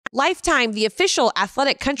Lifetime, the official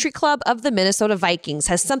athletic country club of the Minnesota Vikings,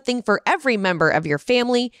 has something for every member of your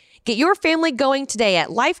family. Get your family going today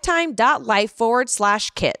at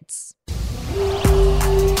lifetime.life/kids.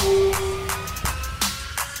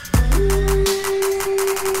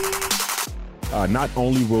 Not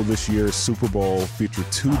only will this year's Super Bowl feature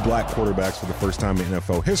 2 black quarterbacks for the first time in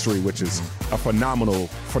NFL history, which is a phenomenal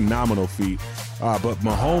feat, but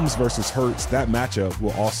Mahomes versus Hurts, that matchup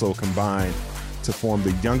will also combine to form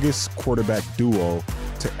the youngest quarterback duo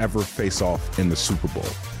to ever face off in the Super Bowl.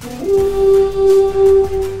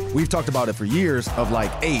 We've talked about it for years of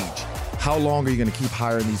like age. How long are you going to keep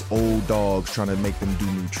hiring these old dogs trying to make them do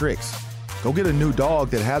new tricks? Go get a new dog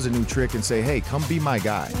that has a new trick and say, hey, come be my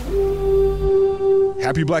guy.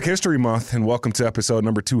 Happy Black History Month, and welcome to episode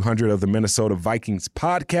number 200 of the Minnesota Vikings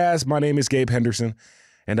podcast. My name is Gabe Henderson,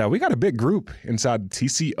 and we got a big group inside the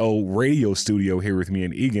TCO radio studio here with me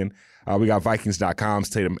in Eagan. We got Vikings.com's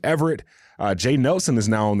Tatum Everett. Jay Nelson is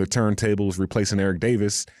now on the turntables replacing Eric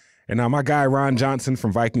Davis. And now my guy Ron Johnson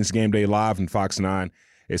from Vikings Game Day Live and Fox 9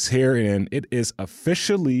 is here, and it is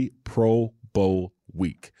officially Pro Bowl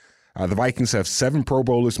week. The Vikings have 7 Pro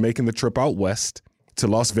Bowlers making the trip out west to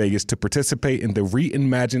Las Vegas to participate in the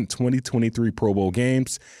reimagined 2023 Pro Bowl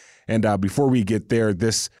games. And before we get there,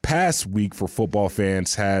 this past week for football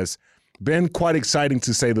fans has been quite exciting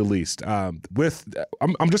to say the least. I'm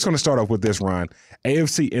just going to start off with this, Ron.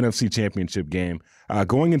 AFC-NFC championship game.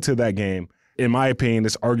 Going into that game, in my opinion,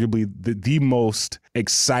 is arguably the most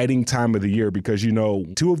exciting time of the year because, you know,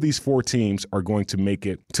 2 of these 4 teams are going to make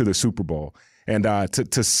it to the Super Bowl. And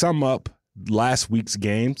to sum up last week's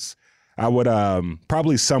games, I would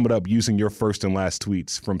probably sum it up using your first and last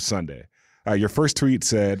tweets from Sunday. Your first tweet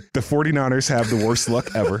said, the 49ers have the worst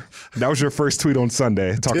luck ever. That was your first tweet on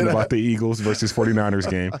Sunday, talking about the Eagles versus 49ers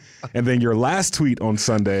game. And then your last tweet on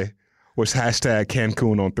Sunday was hashtag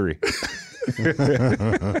Cancun on 3.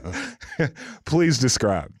 Please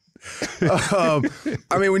describe. I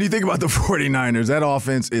mean, when you think about the 49ers, that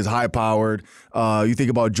offense is high-powered. You think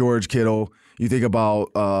about George Kittle. You think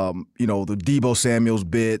about, the Deebo Samuels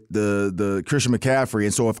bit, the Christian McCaffrey.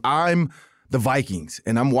 And so if I'm the Vikings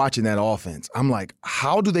and I'm watching that offense, I'm like,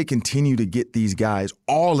 how do they continue to get these guys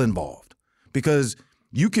all involved? Because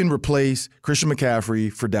you can replace Christian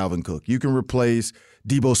McCaffrey for Dalvin Cook. You can replace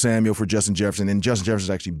Deebo Samuel for Justin Jefferson, and Justin Jefferson is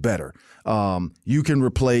actually better. You can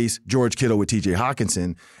replace George Kittle with TJ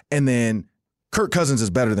Hawkinson, and then Kirk Cousins is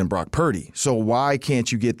better than Brock Purdy. So why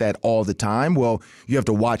can't you get that all the time? Well, you have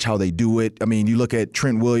to watch how they do it. I mean, you look at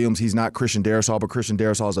Trent Williams. He's not Christian Darrisaw, but Christian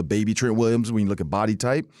Darrisaw is a baby Trent Williams when you look at body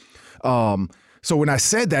type. So when I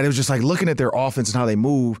said that, it was just like looking at their offense and how they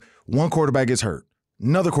move. One quarterback gets hurt.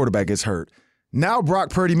 Another quarterback gets hurt. Now Brock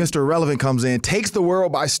Purdy, Mr. Irrelevant, comes in, takes the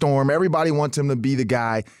world by storm. Everybody wants him to be the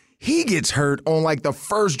guy. He gets hurt on like the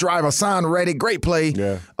first drive. Hassan Reddick, great play.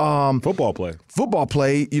 Yeah. Football play, but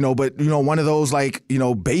one of those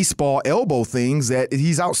baseball elbow things that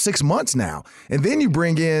he's out 6 months now. And then you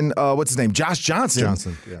bring in, what's his name? Josh Johnson.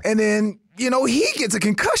 Yeah. And then, he gets a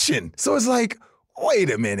concussion. So it's like,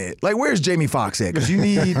 wait a minute. Like, where's Jamie Foxx at? Because you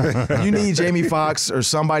need Jamie Foxx or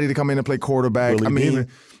somebody to come in and play quarterback.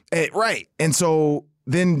 Right. And so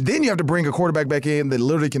then you have to bring a quarterback back in that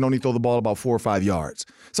literally can only throw the ball about 4 or 5 yards.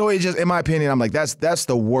 So it just, in my opinion, I'm like, that's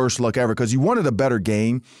the worst luck ever because you wanted a better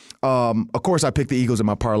game. Of course, I picked the Eagles in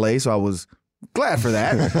my parlay, so I was glad for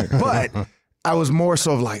that. But I was more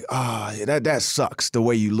so of like, that sucks the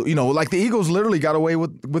way like the Eagles literally got away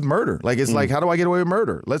with murder. Like, it's like, how do I get away with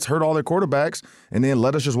murder? Let's hurt all their quarterbacks and then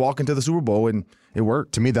let us just walk into the Super Bowl, and it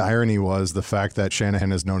worked. To me, the irony was the fact that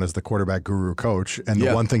Shanahan is known as the quarterback guru coach, and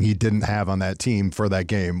the one thing he didn't have on that team for that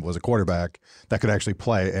game was a quarterback that could actually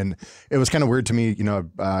play. And it was kind of weird to me,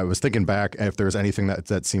 I was thinking back if there was anything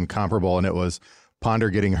that seemed comparable, and it was Ponder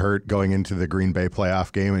getting hurt going into the Green Bay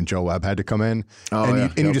playoff game, and Joe Webb had to come in.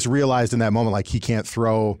 You just realized in that moment, like, he can't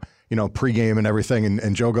throw, pregame and everything,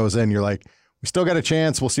 and Joe goes in, you're like, we still got a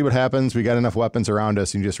chance. We'll see what happens. We got enough weapons around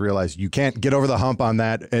us. And you just realize you can't get over the hump on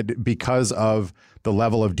that because of the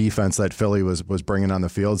level of defense that Philly was bringing on the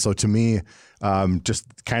field. So to me, just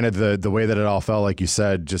kind of the way that it all felt, like you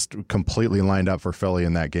said, just completely lined up for Philly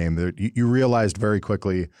in that game. You realized very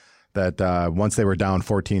quickly that once they were down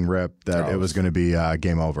 14 rip, that it was going to be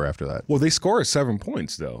game over after that. Well, they scored 7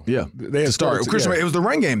 points, though. Yeah. They had started. It was the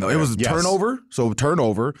run game, though. It was turnover,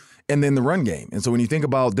 and then the run game. And so when you think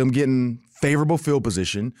about them getting favorable field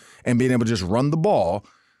position and being able to just run the ball,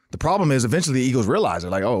 the problem is eventually the Eagles realize they're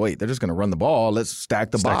like, oh, wait, they're just going to run the ball. Let's stack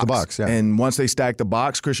the box. Yeah. And once they stacked the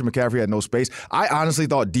box, Christian McCaffrey had no space. I honestly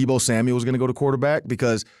thought Deebo Samuel was going to go to quarterback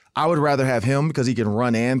because I would rather have him because he can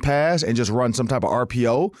run and pass and just run some type of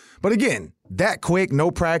RPO. But again, that quick,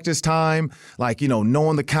 no practice time, like,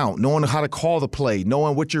 knowing the count, knowing how to call the play,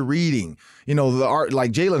 knowing what you're reading. The art,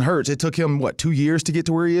 like Jalen Hurts, it took him, 2 years to get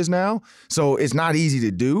to where he is now? So it's not easy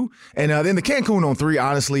to do. And then the Cancun on 3,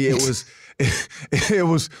 honestly, it was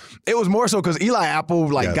it was more so because Eli Apple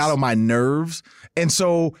got on my nerves. And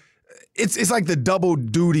so it's like the double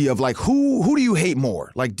duty of who do you hate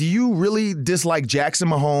more? Like, do you really dislike Jackson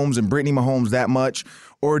Mahomes and Brittany Mahomes that much?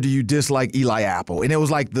 Or do you dislike Eli Apple? And it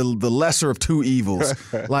was like the lesser of two evils.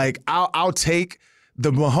 I'll take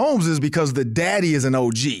the Mahomes because the daddy is an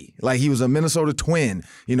OG. Like, he was a Minnesota Twin.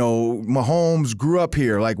 Mahomes grew up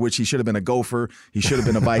here, which he should have been a Gopher. He should have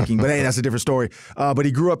been a Viking. But hey, that's a different story. But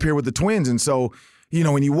he grew up here with the Twins. And so,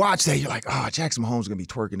 when you watch that, you're like, Jackson Mahomes is going to be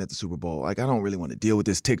twerking at the Super Bowl. I don't really want to deal with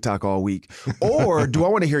this TikTok all week. Or do I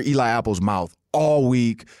want to hear Eli Apple's mouth all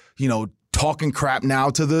week, talking crap now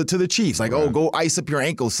to the Chiefs? Go ice up your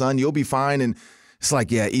ankle, son. You'll be fine. And it's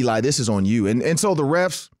like, yeah, Eli, this is on you. And so the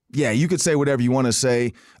refs, yeah, you could say whatever you want to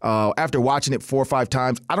say. After watching it 4 or 5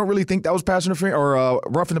 times, I don't really think that was pass interference or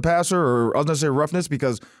roughing the passer, or I was going to say roughness,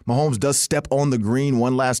 because Mahomes does step on the green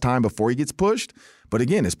one last time before he gets pushed. But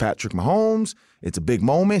again, it's Patrick Mahomes. It's a big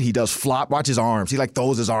moment. He does flop. Watch his arms. He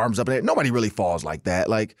throws his arms up there. Nobody really falls like that.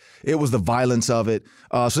 It was the violence of it.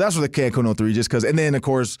 So that's what the Cancun 3 just because. And then of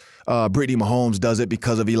course, Brittany Mahomes does it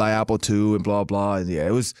because of Eli Apple too, and blah blah. And yeah,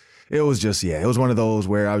 it was one of those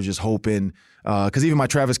where I was just hoping, because even my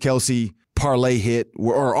Travis Kelce parlay hit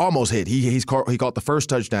or almost hit. He caught the first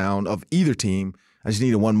touchdown of either team. I just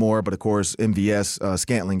needed one more, but of course, MVS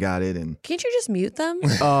Scantling got it. And can't you just mute them? The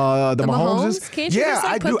Mahomes? Can't you just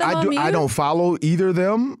put them on mute? I don't follow either of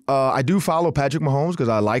them. I do follow Patrick Mahomes because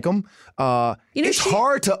I like him. It's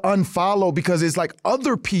hard to unfollow because it's like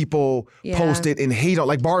other people posted and hate on,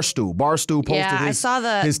 like Barstool. Barstool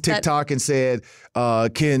posted his TikTok and said,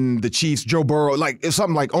 "Can the Chiefs, Joe Burrow, it's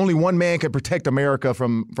something like only one man can protect America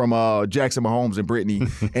from Jackson Mahomes and Brittany,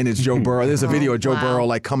 and it's Joe Burrow." There's a video of Joe Burrow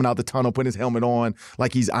coming out the tunnel, putting his helmet on,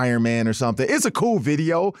 like he's Iron Man or something. It's a cool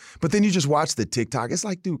video, but then you just watch the TikTok. It's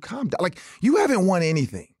like, dude, calm down. You haven't won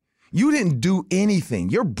anything. You didn't do anything.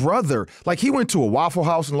 Your brother, he went to a Waffle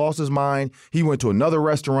House and lost his mind. He went to another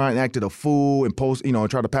restaurant and acted a fool and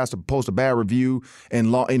tried to post a bad review.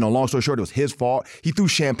 And long story short, it was his fault. He threw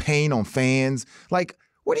champagne on fans.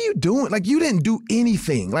 What are you doing? You didn't do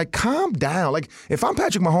anything. Calm down. If I'm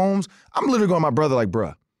Patrick Mahomes, I'm literally going to my brother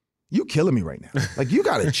bruh, you killing me right now. You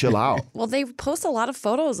got to chill out. Well, they post a lot of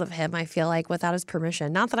photos of him, I feel like, without his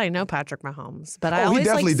permission. Not that I know Patrick Mahomes, but I always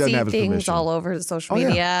see things all over social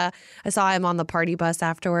media. Yeah. I saw him on the party bus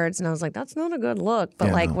afterwards, and I was like, that's not a good look.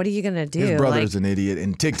 But what are you going to do? His brother's an idiot,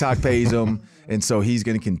 and TikTok pays him, and so he's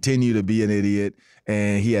going to continue to be an idiot.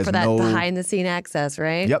 And he has for that behind-the-scene access,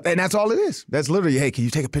 right? Yep, and that's all it is. That's literally, hey, can you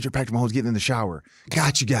take a picture of Patrick Mahomes getting in the shower?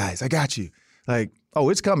 Got you guys. I got you.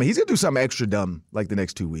 It's coming. He's going to do something extra dumb the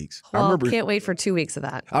next 2 weeks. Well, can't wait for 2 weeks of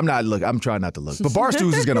that. I'm trying not to look. But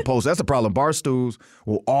Barstools is going to post. That's the problem. Barstools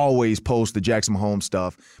will always post the Jackson Mahomes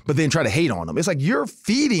stuff, but then try to hate on him. It's you're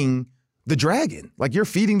feeding the dragon. You're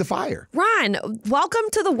feeding the fire. Ron, welcome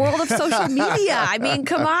to the world of social media. I mean,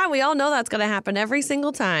 come on. We all know that's going to happen every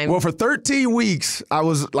single time. Well, for 13 weeks, I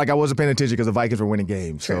wasn't paying attention because the Vikings were winning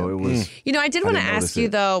games. True. So it was. I did want to ask you,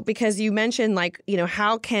 though, because you mentioned,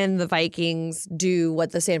 how can the Vikings do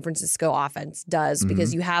what the San Francisco offense does?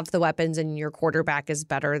 Because you have the weapons and your quarterback is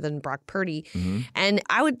better than Brock Purdy. Mm-hmm. And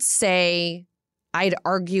I would say, I'd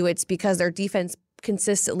argue it's because their defense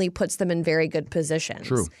consistently puts them in very good positions.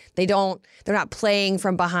 True. They're not playing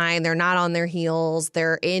from behind. They're not on their heels.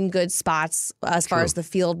 They're in good spots as far as the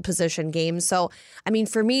field position games. So,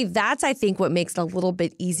 for me, that's, I think, what makes it a little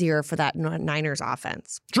bit easier for that Niners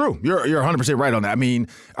offense. True. You're 100% right on that.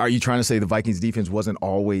 Are you trying to say the Vikings defense wasn't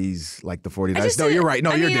always like the 49ers? No, you're right.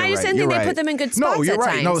 No, you're right. I just didn't think they put them in good spots No, you're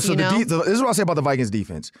right. Times, no, so this is what I say about the Vikings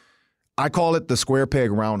defense. I call it the square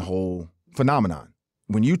peg, round hole phenomenon.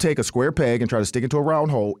 When you take a square peg and try to stick it to a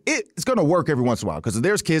round hole, it's going to work every once in a while because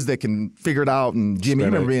there's kids that can figure it out. And Jimmy, you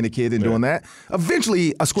remember being a kid and doing that.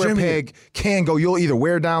 Eventually, a square peg can go. You'll either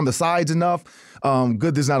wear down the sides enough.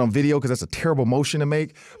 Good this is not on video because that's a terrible motion to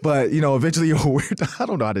make. But, eventually you'll wear down. I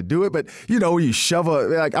don't know how to do it, but, you shove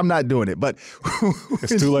I'm not doing it. But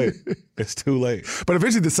it's too late. It's too late. But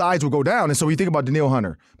eventually the sides will go down. And so when you think about Danielle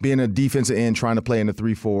Hunter being a defensive end trying to play in the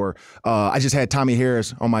 3-4, I just had Tommy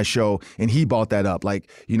Harris on my show, and he brought that up.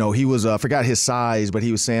 He was, I forgot his size, but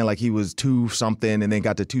he was saying he was 2-something and then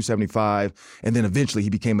got to 275. And then eventually he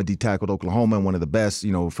became a D tackle at Oklahoma and one of the best,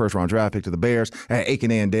 first-round draft pick to the Bears. I had Aiken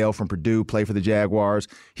Andale from Purdue play for the Jaguars.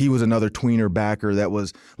 He was another tweener backer that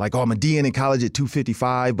was like, oh, I'm a DN in college at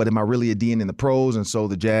 255, but am I really a DN in the pros? And so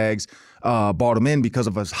the Jags bought him in because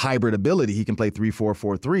of his hybrid ability. He can play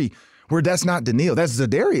 3-4, 4-3, where that's not Danielle. That's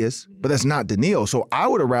Za'Darius, but that's not Danielle. So I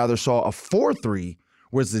would have rather saw a 4-3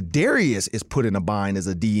 where Za'Darius is put in a bind as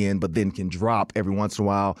a DN, but then can drop every once in a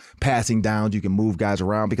while, passing downs. You can move guys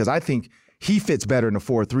around because I think he fits better in a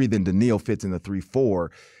 4-3 than Danielle fits in the 3-4.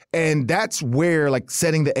 And that's where, like,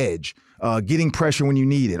 setting the edge, getting pressure when you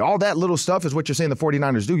need it, all that little stuff is what you're saying the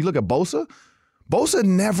 49ers do. You look at Bosa. Bosa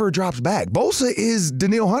never drops back. Bosa is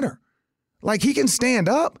Danielle Hunter. Like, he can stand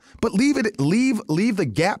up, but leave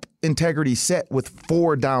the gap integrity set with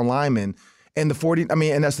 4 down linemen. And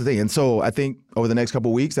and that's the thing. And so I think over the next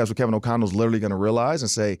couple of weeks, that's what Kevin O'Connell's literally going to realize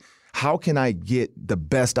and say, how can I get the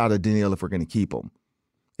best out of Danielle if we're going to keep him?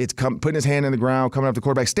 It's putting his hand in the ground, coming up the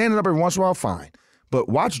quarterback, standing up every once in a while, fine. But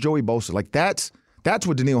watch Joey Bosa. Like, that's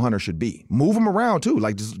what Danielle Hunter should be. Move him around, too.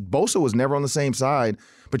 Like, Bosa was never on the same side.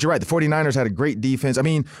 But you're right, the 49ers had a great defense. I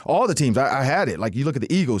mean, all the teams, I had it. Like, you look at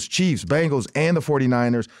the Eagles, Chiefs, Bengals, and the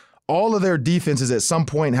 49ers. All of their defenses at some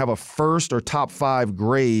point have a first or top 5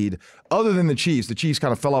 grade, other than the Chiefs. The Chiefs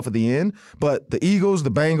kind of fell off at the end. But the Eagles,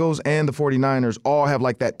 the Bengals, and the 49ers all have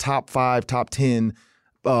like that top 5, top 10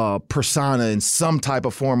 persona in some type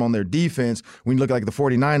of form on their defense. When you look at like the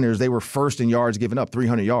 49ers, they were first in yards given up,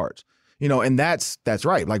 300 yards. And that's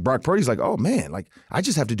right. Like, Brock Purdy's like, oh, man, like, I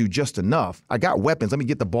just have to do just enough. I got weapons. Let me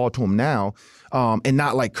get the ball to him now. And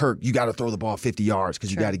not like, Kirk, you got to throw the ball 50 yards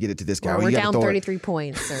because you got to get it to this guy. Or we're down 33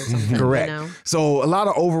 points or something. Correct. So a lot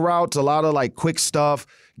of over routes, a lot of like quick stuff.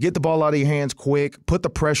 Get the ball out of your hands quick. Put the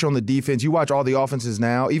pressure on the defense. You watch all the offenses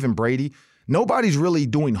now, even Brady. Nobody's really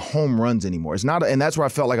doing home runs anymore. It's not, and that's where I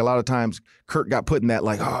felt like a lot of times Kirk got put in that,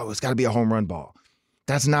 like, oh, it's got to be a home run ball.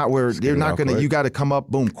 That's not where they're not going to. You got to come up,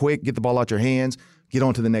 boom, quick, get the ball out your hands, get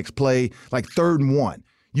on to the next play. Like 3rd and 1.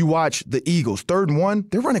 You watch the Eagles, 3rd and 1,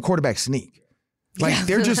 they're running quarterback sneak. Like,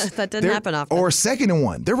 they're just that didn't happen often. Or 2nd and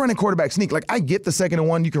 1, they're running quarterback sneak. Like, I get the 2nd and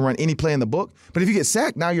 1, you can run any play in the book, but if you get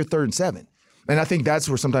sacked, now you're 3rd and 7. And I think that's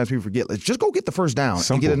where sometimes people forget. Let's just go get the first down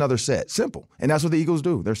and get another set. Simple. And that's what the Eagles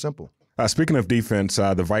do. They're simple. Speaking of defense,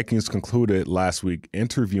 the Vikings concluded last week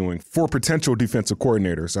interviewing 4 potential defensive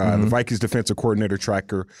coordinators. The Vikings defensive coordinator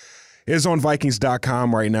tracker is on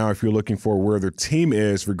Vikings.com right now if you're looking for where their team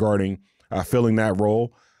is regarding filling that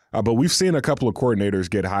role. But we've seen a couple of coordinators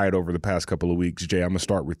get hired over the past couple of weeks. Jay, I'm going to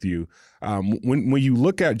start with you. When you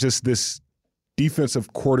look at just this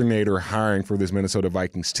defensive coordinator hiring for this Minnesota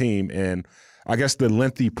Vikings team and I guess the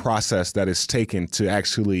lengthy process that is taken to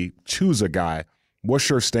actually choose a guy, what's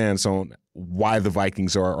your stance on why the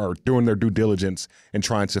Vikings are doing their due diligence and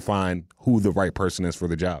trying to find who the right person is for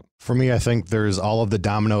the job? For me, I think there's all of the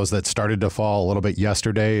dominoes that started to fall a little bit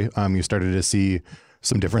yesterday. You started to see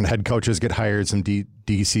some different head coaches get hired, some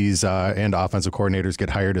DCs and offensive coordinators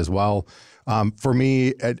get hired as well. For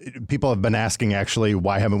me, people have been asking, actually,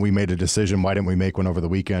 why haven't we made a decision? Why didn't we make one over the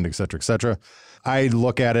weekend, et cetera, et cetera? I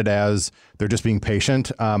look at it as they're just being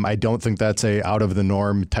patient. I don't think that's a out of the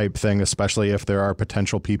norm type thing, especially if there are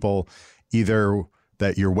potential people either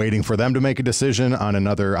that you're waiting for them to make a decision on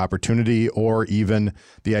another opportunity, or even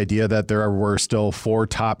the idea that there were still 4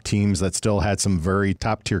 top teams that still had some very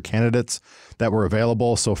top tier candidates that were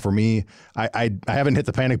available. So for me, I haven't hit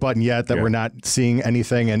the panic button yet that we're not seeing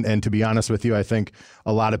anything. And to be honest with you, I think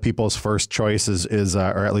a lot of people's first choice is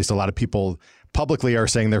or at least a lot of people publicly are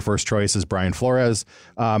saying their first choice is Brian Flores.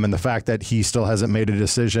 And the fact that he still hasn't made a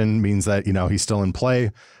decision means that, he's still in play.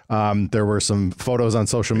 There were some photos on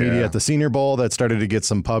social media at the Senior Bowl that started to get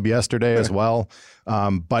some pub yesterday as well.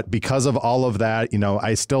 But because of all of that,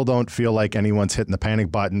 I still don't feel like anyone's hitting the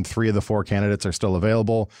panic button. 3 of the 4 candidates are still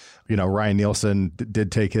available. Ryan Nielsen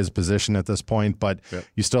did take his position at this point, but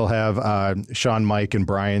you still have Sean, Mike, and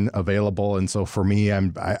Brian available. And so for me,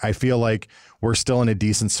 I feel like we're still in a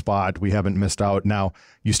decent spot. We haven't missed out. Now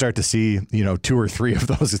you start to see, 2 or 3 of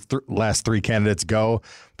those last 3 candidates go.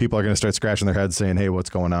 People are going to start scratching their heads saying, hey, what's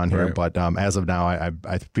going on here? Right. But as of now,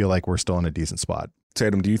 I feel like we're still in a decent spot.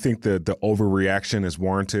 Tatum, do you think the overreaction is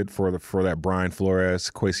warranted for that Brian Flores,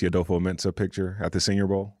 Kwesi Adolfo-Mensah picture at the Senior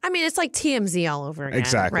Bowl? I mean, it's like TMZ all over again,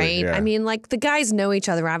 exactly, right? Yeah. I mean, like, the guys know each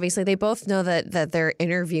other, obviously. They both know that they're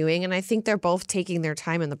interviewing, and I think they're both taking their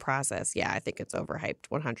time in the process. Yeah, I think it's overhyped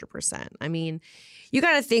 100%. I mean, you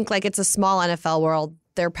got to think, like, it's a small NFL world.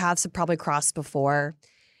 Their paths have probably crossed before.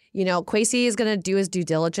 Kwesi is going to do his due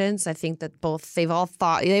diligence. I think that they've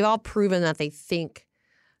all proven that they think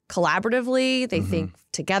collaboratively. They think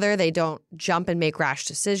together. They don't jump and make rash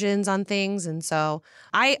decisions on things. And so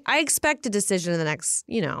I expect a decision in the next,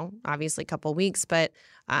 obviously couple weeks. But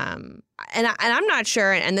and I'm not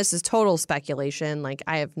sure. And this is total speculation. Like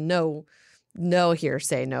I have no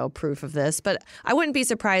hearsay, no proof of this. But I wouldn't be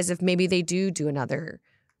surprised if maybe they do another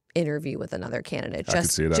interview with another candidate. I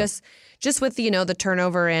could see that. Just with the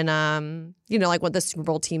turnover and like what the Super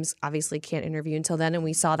Bowl teams obviously can't interview until then, and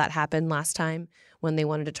we saw that happen last time when they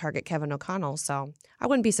wanted to target Kevin O'Connell. So I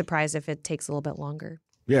wouldn't be surprised if it takes a little bit longer.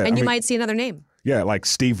 Yeah, and you might see another name. Yeah, like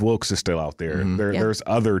Steve Wilks is still out there. There's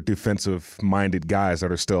other defensive-minded guys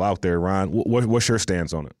that are still out there. Ron, what's your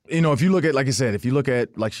stance on it? If you look at, like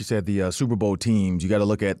she said, the Super Bowl teams, you got to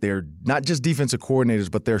look at their not just defensive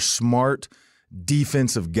coordinators, but they're smart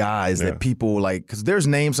defensive guys that people like, because there's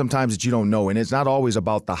names sometimes that you don't know, and it's not always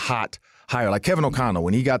about the hot hire. Like Kevin O'Connell,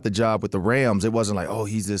 when he got the job with the Rams, it wasn't like, oh,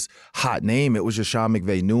 he's this hot name. It was just Sean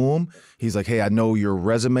McVay knew him. He's like, hey, I know your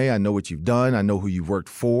resume. I know what you've done. I know who you've worked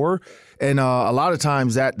for. And a lot of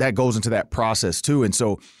times that goes into that process too. And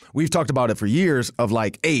so we've talked about it for years of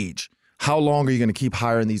like age. How long are you going to keep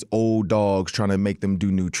hiring these old dogs trying to make them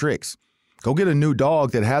do new tricks? Go get a new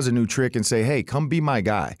dog that has a new trick and say, hey, come be my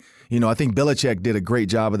guy. I think Belichick did a great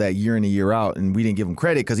job of that year in and year out, and we didn't give him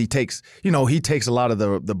credit because he takes a lot of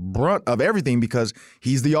the brunt of everything because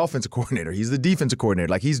he's the offensive coordinator. He's the defensive coordinator.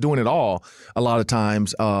 Like, he's doing it all a lot of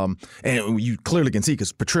times. And you clearly can see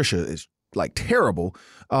because Patricia is like terrible.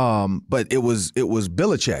 But it was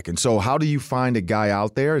Belichick. And so how do you find a guy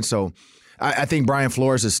out there? And so I think Brian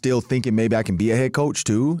Flores is still thinking maybe I can be a head coach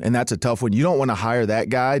too, and that's a tough one. You don't want to hire that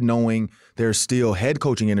guy knowing there's still head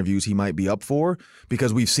coaching interviews he might be up for,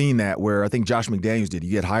 because we've seen that where I think Josh McDaniels did. You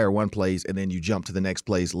get hired one place and then you jump to the next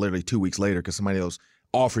place literally 2 weeks later because somebody else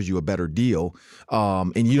offers you a better deal,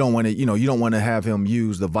 and you don't want to have him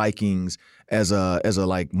use the Vikings as a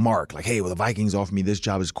like mark, like, hey, well, the Vikings offer me this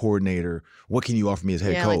job as coordinator. What can you offer me as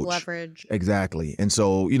head coach? Like leverage. Exactly. And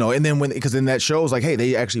so, and then because then that shows like, hey,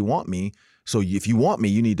 they actually want me. So if you want me,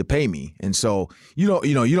 you need to pay me. And so you don't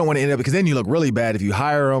want to end up, because then you look really bad if you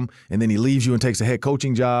hire him and then he leaves you and takes a head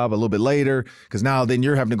coaching job a little bit later, because now then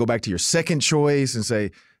you're having to go back to your second choice and say,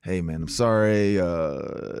 hey, man, I'm sorry.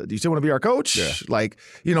 Do you still want to be our coach? Yeah. Like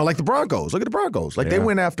the Broncos. Look at the Broncos. Like, they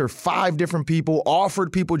went after 5 different people,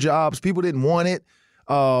 offered people jobs. People didn't want it.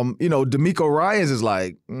 DeMeco Ryans is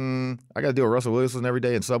like, I got to deal with Russell Wilson every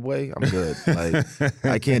day in Subway. I'm good. Like,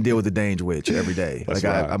 I can't deal with the Dange Witch every day. That's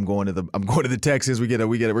like, right. I'm going to the Texans. We're going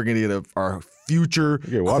to get our future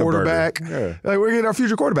quarterback. Yeah. Like, we're getting our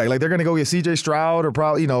future quarterback. Like, they're going to go get C.J. Stroud, or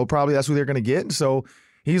probably that's who they're going to get. And so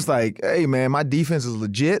he's like, hey, man, my defense is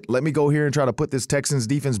legit. Let me go here and try to put this Texans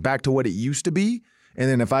defense back to what it used to be. And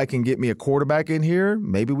then if I can get me a quarterback in here,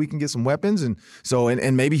 maybe we can get some weapons. And so,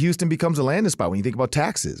 and maybe Houston becomes a landing spot when you think about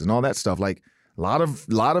taxes and all that stuff. Like, a lot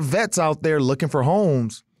of vets out there looking for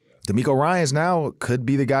homes. DeMeco Ryans now could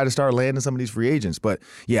be the guy to start landing some of these free agents. But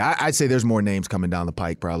yeah, I'd say there's more names coming down the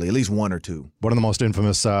pike, probably at least 1 or 2. One of the most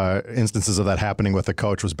infamous instances of that happening with the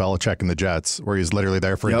coach was Belichick and the Jets, where he's literally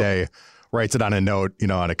there for a day, writes it on a note,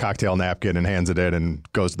 on a cocktail napkin and hands it in, and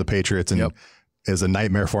goes to the Patriots and is a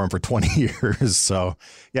nightmare for him for 20 years. So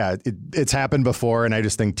yeah, it's happened before. And I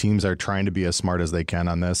just think teams are trying to be as smart as they can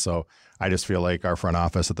on this. So I just feel like our front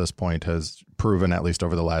office at this point has proven, at least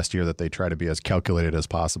over the last year, that they try to be as calculated as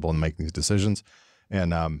possible in making these decisions.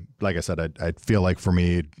 And like I said, I feel like for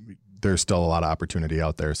me, there's still a lot of opportunity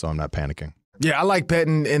out there. So I'm not panicking. Yeah, I like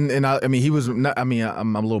Pettine, and I mean, he was. I'm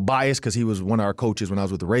a little biased because he was one of our coaches when I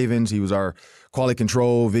was with the Ravens. He was our quality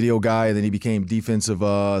control video guy, and then he became defensive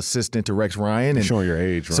assistant to Rex Ryan. And showing your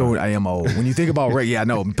age, right? So I am old. When you think about Rex,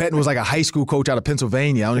 Pettine was like a high school coach out of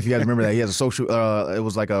Pennsylvania. I don't know if you guys remember that. He has a social. It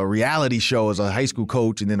was like a reality show as a high school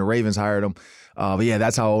coach, and then the Ravens hired him. But yeah,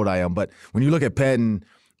 that's how old I am. But when you look at Pettine.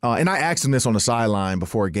 And I asked him this on the sideline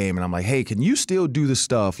before a game, and I'm like, hey, can you still do this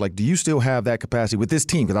stuff? Like, do you still have that capacity with this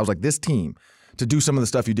team? Because I was like, this team, to do some of the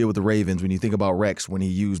stuff you did with the Ravens when you think about Rex, when he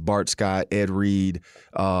used Bart Scott, Ed Reed,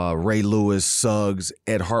 Ray Lewis, Suggs,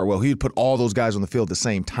 Ed Hartwell. He would put all those guys on the field at the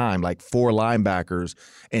same time, like 4 linebackers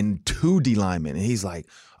and 2 D linemen. And he's like,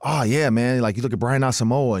 oh, yeah, man. Like, you look at Brian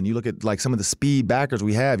Asamoah and you look at, like, some of the speed backers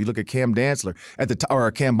we have. You look at Cam Dantzler or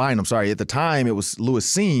Cam Bynum, sorry. At the time, it was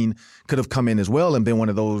Lewis Cine could have come in as well and been one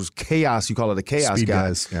of those chaos, you call it a chaos speed guy.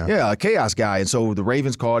 Guys, yeah, a chaos guy. And so the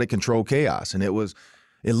Ravens called it controlled chaos. And it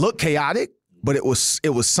looked chaotic, but it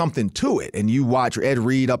was something to it. And you watch Ed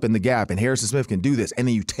Reed up in the gap, and Harrison Smith can do this, and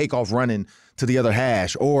then you take off running to the other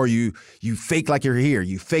hash, or you fake like you're here,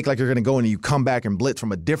 you fake like you're going to go, and you come back and blitz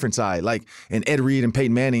from a different side. Like, and Ed Reed and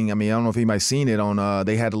Peyton Manning, I mean, I don't know if anybody's seen it on,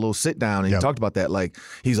 they had a little sit down, and he talked about that. Like,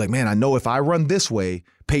 he's like, man, I know if I run this way,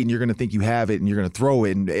 Peyton, you're going to think you have it, and you're going to throw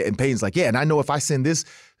it. And Peyton's like, yeah, and I know if I send this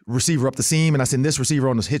receiver up the seam and I send this receiver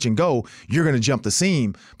on this hitch and go, you're going to jump the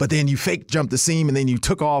seam. But then you fake jump the seam, and then you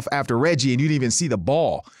took off after Reggie, and you didn't even see the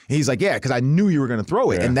ball. And he's like, yeah, because I knew you were going to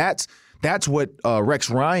throw it. Yeah. And that's what Rex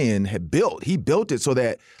Ryan had built. He built it so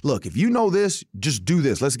that, look, if you know this, just do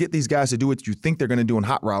this. Let's get these guys to do what you think they're going to do in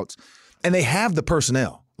hot routes. And they have the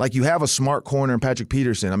personnel. Like, you have a smart corner in Patrick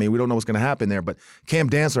Peterson. I mean, we don't know what's going to happen there, but Cam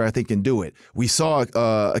Dantzler, I think, can do it. We saw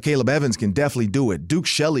Caleb Evans can definitely do it. Duke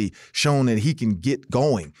Shelley shown that he can get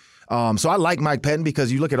going. So I like Mike Pettin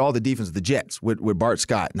because you look at all the defense of the Jets with Bart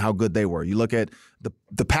Scott and how good they were. You look at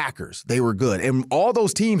the Packers, they were good. And all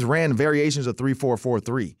those teams ran variations of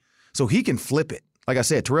 3-4-4-3. So he can flip it. Like I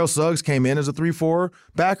said, Terrell Suggs came in as a 3-4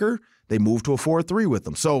 backer. They moved to a 4-3 with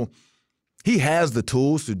him. So he has the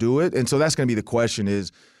tools to do it. And so that's going to be the question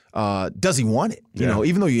is, does he want it? You know,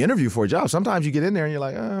 even though you interview for a job, sometimes you get in there and you're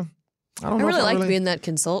like, I don't know. I really like being that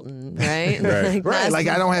consultant, right? Right. Like,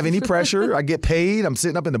 I don't have any pressure. I get paid. I'm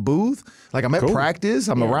sitting up in the booth. Like, I'm at practice.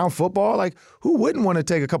 I'm around football. Like, who wouldn't want to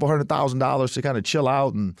take a couple $100,000 to kind of chill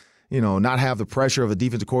out and, not have the pressure of a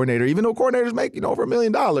defensive coordinator, even though coordinators make, over $1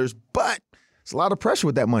 million. But it's a lot of pressure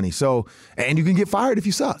with that money. So, and you can get fired if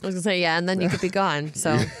you suck. I was going to say, and then you could be gone.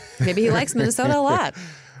 So maybe he likes Minnesota a lot.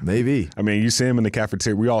 Maybe. I mean, you see him in the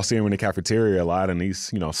cafeteria. We all see him in the cafeteria a lot, and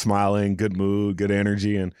he's, smiling, good mood, good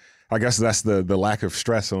energy. And I guess that's the lack of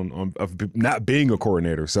stress of not being a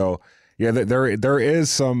coordinator. So, yeah, there is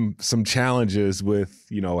some challenges with,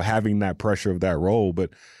 having that pressure of that role.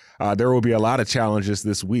 But there will be a lot of challenges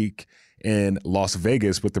this week in Las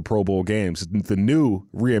Vegas with the Pro Bowl games. The new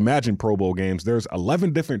reimagined Pro Bowl games, there's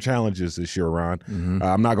 11 different challenges this year, Ron. Mm-hmm.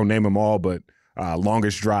 I'm not going to name them all, but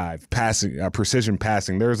longest drive, passing, precision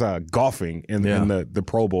passing. There's golfing in the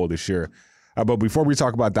Pro Bowl this year. But before we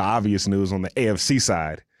talk about the obvious news on the AFC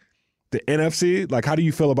side, the NFC, like, how do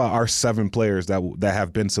you feel about our 7 players that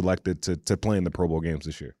have been selected to play in the Pro Bowl games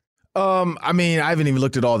this year? I mean, I haven't even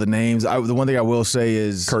looked at all the names. The one thing I will say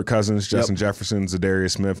is Kirk Cousins, Justin Jefferson,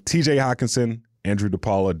 Zadarius Smith, T.J. Hockenson, Andrew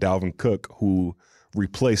DePaula, Dalvin Cook, who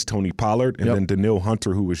replaced Tony Pollard, and then Danielle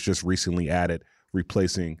Hunter, who was just recently added,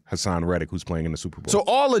 replacing Hassan Reddick, who's playing in the Super Bowl. So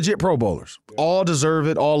all legit Pro Bowlers, all deserve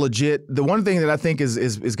it, all legit. The one thing that I think is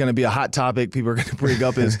going to be a hot topic people are going to bring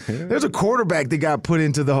up is there's a quarterback that got put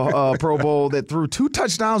into the Pro Bowl that threw 2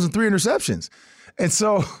 touchdowns and 3 interceptions. And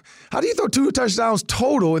so how do you throw 2 touchdowns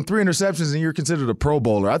total and 3 interceptions and you're considered a Pro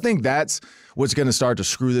Bowler? I think that's what's going to start to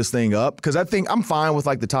screw this thing up, because I think I'm fine with,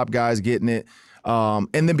 like, the top guys getting it. And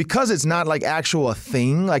then because it's not like a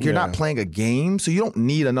thing, like you're not playing a game, so you don't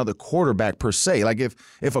need another quarterback per se. Like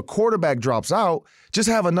if a quarterback drops out, just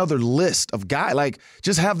have another list of guys. Like,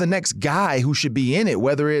 just have the next guy who should be in it,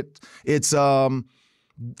 whether it's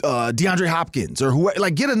DeAndre Hopkins or who.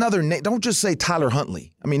 Like, get another name. Don't just say Tyler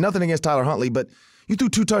Huntley. I mean, nothing against Tyler Huntley, but you threw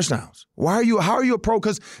 2 touchdowns. How are you a pro?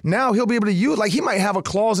 Because now he'll be able to use, like, he might have a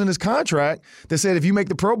clause in his contract that said if you make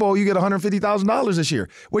the Pro Bowl, you get $150,000 this year,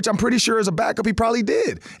 which I'm pretty sure as a backup he probably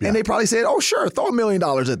did. Yeah. And they probably said, oh, sure, throw $1 million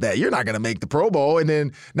at that. You're not going to make the Pro Bowl. And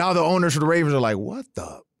then now the owners for the Ravens are like, what?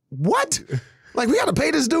 Like, we got to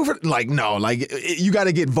pay this dude for, like, no, like, you got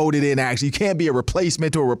to get voted in, actually. You can't be a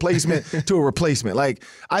replacement to a replacement to a replacement. Like,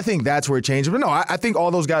 I think that's where it changes. But no, I think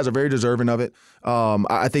all those guys are very deserving of it.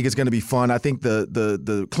 I think it's going to be fun. I think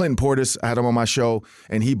the Clinton Portis, I had him on my show,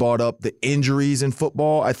 and he brought up the injuries in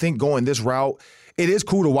football. I think going this route, it is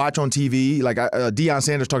cool to watch on TV. Like, Deion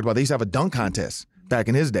Sanders talked about, they used to have a dunk contest back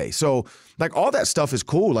in his day. So, like, all that stuff is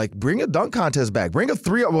cool. Like, bring a dunk contest back. Bring a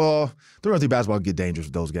 3-on-3 basketball get dangerous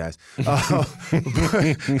with those guys.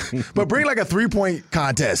 But bring, like, a 3-point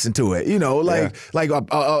contest into it. Like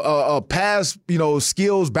a pass,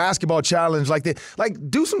 skills basketball challenge like that. Like,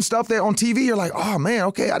 do some stuff that on TV you're like, oh man,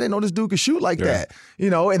 okay, I didn't know this dude could shoot like that.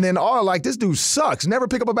 And then like, this dude sucks. Never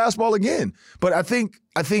pick up a basketball again. But I think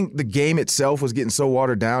the game itself was getting so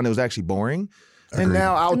watered down it was actually boring. Agreed. And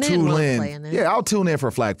now I'll tune in. Yeah, I'll tune in for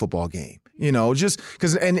a flag football game. Just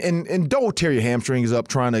because, and don't tear your hamstrings up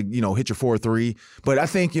trying to, hit your 4-3. But I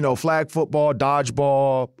think, flag football,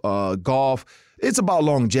 dodgeball, golf, it's about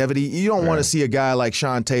longevity. You don't want to see a guy like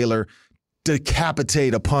Sean Taylor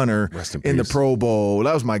decapitate a punter in the Pro Bowl.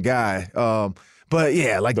 That was my guy. But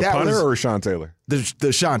yeah, like the that punter was, or Sean Taylor?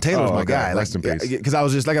 The Sean Taylor was my guy. Rest in peace. Because I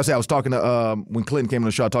was just, like I said, I was talking to, when Clinton came on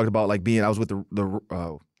the show, I talked about, like, I was with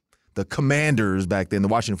the the Commanders back then, the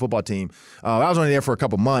Washington football team. I was only there for a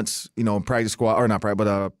couple months, practice squad, or not practice,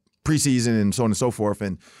 but preseason and so on and so forth.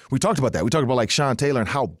 And we talked about that. We talked about like Sean Taylor and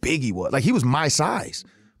how big he was. Like he was my size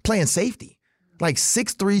playing safety. Like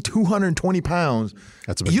 6'3", 220 pounds.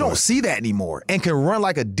 That's a big You boy. don't see that anymore and can run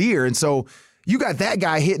like a deer. And so you got that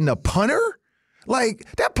guy hitting a punter. Like,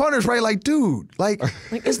 that punter's right, like, dude, like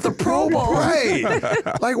it's the Pro Bowl. Right.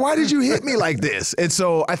 Like, why did you hit me like this? And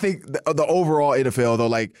so I think the overall NFL, though,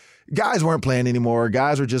 like, guys weren't playing anymore.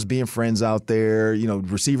 Guys were just being friends out there.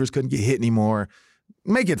 Receivers couldn't get hit anymore.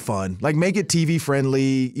 Make it fun. Like, make it TV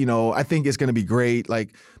friendly. I think it's going to be great.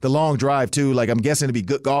 Like, the long drive, too. Like, I'm guessing it'll be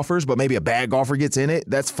good golfers, but maybe a bad golfer gets in it.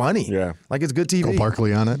 That's funny. Yeah. Like, it's good TV. Go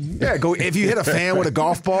Barkley on it. Yeah, go if you hit a fan with a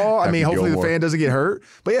golf ball. I mean, hopefully the fan doesn't get hurt.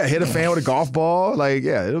 But yeah, hit a fan with a golf ball. Like,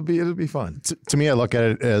 yeah, it'll be fun. To me, I look at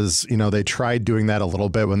it as, they tried doing that a little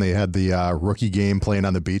bit when they had the rookie game playing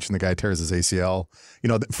on the beach and the guy tears his ACL.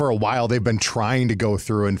 For a while, they've been trying to go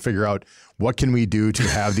through and figure out what can we do to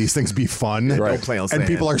have these things be fun. Right. Don't play on sand. And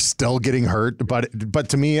people are still getting hurt. But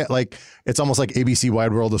to me, like, it's almost like ABC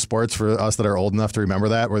Wide World of Sports for us that are old enough to remember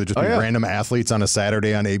that, where there just be random athletes on a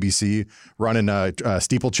Saturday on ABC running a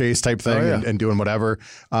steeplechase type thing and doing whatever.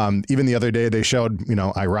 Even the other day, they showed,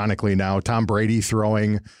 ironically now, Tom Brady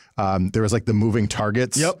throwing. There was like the moving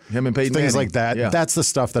targets. Yep. Him and Peyton things Manning. like that. Yeah. That's the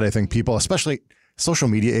stuff that I think people, especially social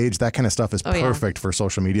media age, that kind of stuff is perfect for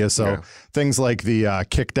social media. So things like the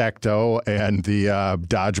kick-tack-toe and the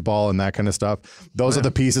dodgeball and that kind of stuff, those are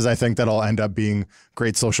the pieces I think that'll end up being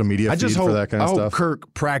great social media feed for that kind of I hope stuff.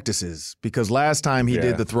 Kirk practices, because last time he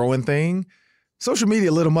did the throwing thing, social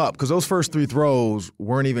media lit him up because those first 3 throws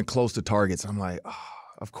weren't even close to targets. I'm like,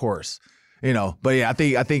 of course. But yeah, I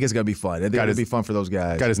think it's gonna be fun. I think it'll be fun for those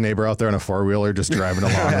guys. Got his neighbor out there in a 4-wheeler just driving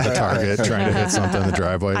along with the target, trying to hit something in the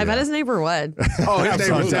driveway. I bet his neighbor would. Oh, his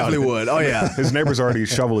neighbor definitely would. Oh yeah, His neighbors already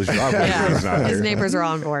shovel his driveway. He's not His here. neighbors are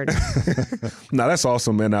on board. No, that's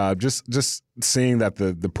awesome. And just seeing that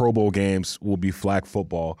the Pro Bowl games will be flag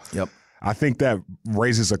football. Yep. I think that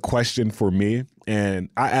raises a question for me. And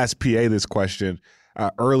I asked PA this question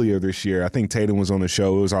earlier this year. I think Tatum was on the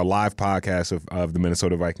show. It was our live podcast of the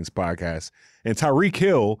Minnesota Vikings podcast. And Tyreek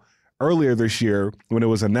Hill, earlier this year, when it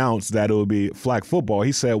was announced that it would be flag football,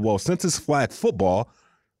 he said, well, since it's flag football,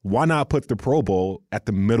 why not put the Pro Bowl at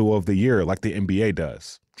the middle of the year like the NBA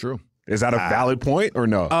does? True. Is that a valid point or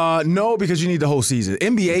no? No, because you need the whole season.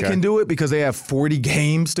 NBA can do it because they have 40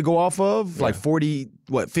 games to go off of, like 40,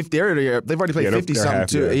 50. They've already played 50 something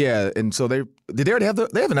too. Yeah, and so they already have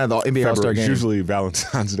they haven't had the NBA All-Star game. Usually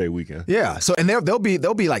Valentine's Day weekend. Yeah, so and they'll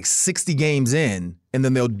be like 60 games in, and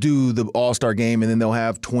then they'll do the All-Star game, and then they'll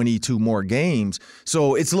have 22 more games.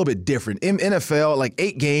 So it's a little bit different. In NFL, like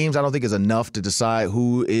 8 games, I don't think is enough to decide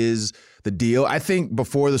who is the deal. I think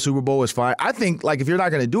before the Super Bowl is fine. I think like if you're not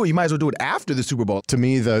going to do it, you might as well do it after the Super Bowl. To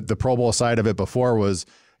me, the Pro Bowl side of it before was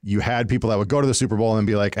you had people that would go to the Super Bowl and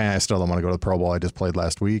be like, I still don't want to go to the Pro Bowl. I just played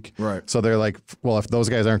last week. Right. So they're like, well, if those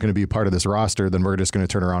guys aren't going to be part of this roster, then we're just going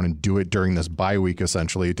to turn around and do it during this bye week,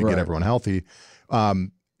 essentially, to get everyone healthy.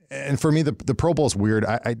 And for me, the Pro Bowl is weird.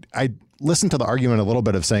 I listened to the argument a little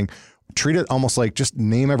bit of saying, treat it almost like just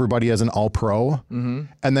name everybody as an all-pro, and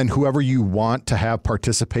then whoever you want to have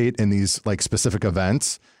participate in these like specific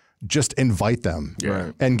events, just invite them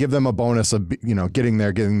and give them a bonus of getting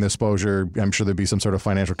there, getting the exposure. I'm sure there'd be some sort of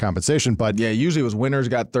financial compensation, but yeah, usually it was winners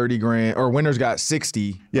got 30 grand or winners got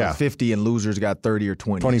 60 or 50 and losers got 30 or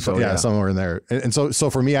 20. So, somewhere in there. And so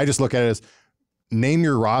for me, I just look at it as name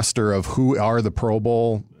your roster of who are the Pro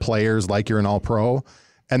Bowl players like you're an all-pro.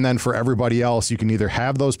 And then for everybody else, you can either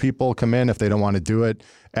have those people come in if they don't want to do it,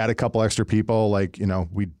 add a couple extra people like,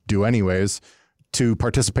 we do anyways, to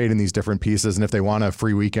participate in these different pieces. And if they want a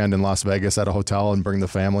free weekend in Las Vegas at a hotel and bring the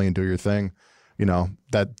family and do your thing,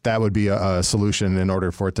 that would be a solution in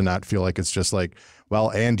order for it to not feel like it's just like, well,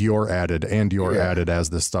 and you're added added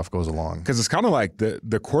as this stuff goes along. Because it's kind of like the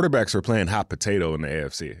quarterbacks are playing hot potato in the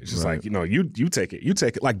AFC. It's just like, you take it. You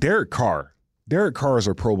take it. Like Derek Carr. Derek Carr is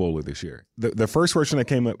a Pro Bowler this year. The first question that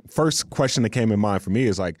came in mind for me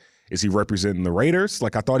is like, is he representing the Raiders?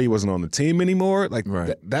 Like I thought he wasn't on the team anymore. Like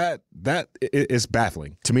that is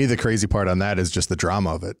baffling. To me, the crazy part on that is just the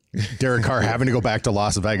drama of it. Derek Carr having to go back to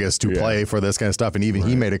Las Vegas to play for this kind of stuff, and even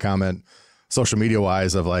he made a comment, social media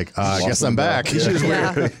wise, of like, I guess I'm back. He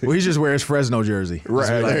just wears Fresno jersey.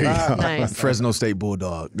 Right there you go. Nice. Fresno State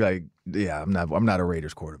Bulldog. Like, yeah, I'm not a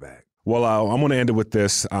Raiders quarterback. Well, I'm going to end it with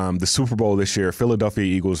this. The Super Bowl this year, Philadelphia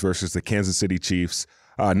Eagles versus the Kansas City Chiefs.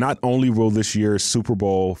 Not only will this year's Super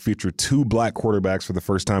Bowl feature 2 black quarterbacks for the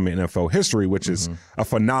first time in NFL history, which is a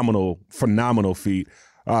phenomenal feat,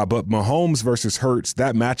 but Mahomes versus Hurts,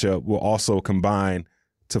 that matchup will also combine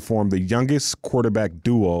to form the youngest quarterback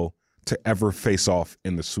duo to ever face off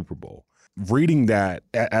in the Super Bowl. Reading that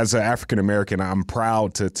as an African American, I'm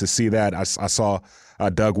proud to see that. I saw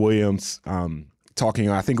Doug Williams talking,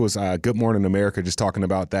 I think it was Good Morning America, just talking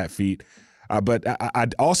about that feat. But I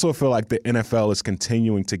also feel like the NFL is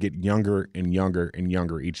continuing to get younger and younger and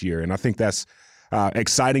younger each year. And I think that's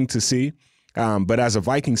exciting to see. But as a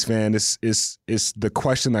Vikings fan, it's the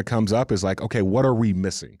question that comes up is like, okay, what are we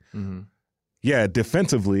missing? Mm-hmm. Yeah,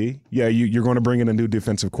 defensively, you're going to bring in a new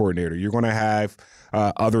defensive coordinator. You're going to have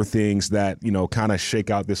other things that, kind of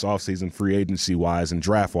shake out this offseason free agency-wise and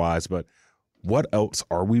draft-wise. But what else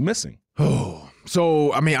are we missing?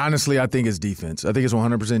 So, I mean, honestly, I think it's defense. I think it's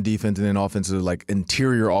 100% defense and then offensive, like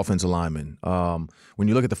interior offensive linemen. When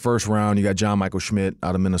you look at the first round, you got John Michael Schmidt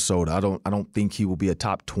out of Minnesota. I don't think he will be a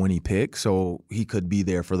top 20 pick, so he could be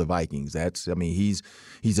there for the Vikings.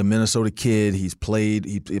 He's a Minnesota kid. He's played.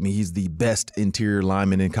 He's the best interior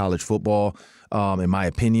lineman in college football, in my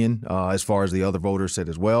opinion, as far as the other voters said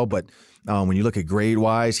as well. But when you look at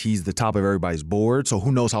grade-wise, he's the top of everybody's board. So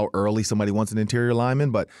who knows how early somebody wants an interior lineman.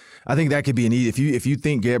 But I think that could be an easy. If you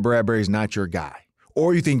think Garrett Bradbury is not your guy,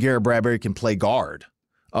 or you think Garrett Bradbury can play guard,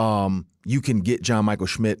 you can get John Michael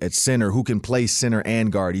Schmidt at center who can play center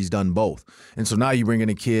and guard. He's done both. And so now you bring in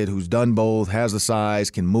a kid who's done both, has the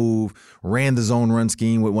size, can move, ran the zone run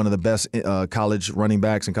scheme with one of the best college running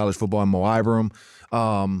backs in college football in Mo Ibrahim.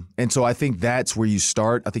 And so I think that's where you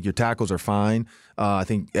start. I think your tackles are fine. I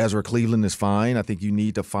think Ezra Cleveland is fine. I think you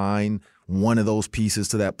need to find one of those pieces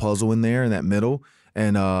to that puzzle in there in that middle.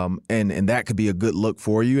 And that could be a good look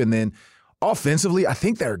for you. And then offensively, I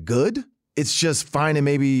think they're good. It's just finding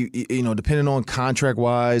maybe, depending on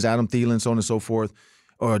contract-wise, Adam Thielen, so on and so forth,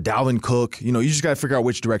 or Dalvin Cook, you just got to figure out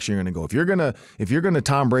which direction you're going to go. If you're gonna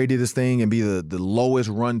Tom Brady this thing and be the lowest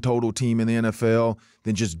run total team in the NFL,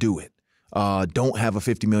 then just do it. Don't have a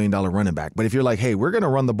 $50 million running back. But if you're like, hey, we're going to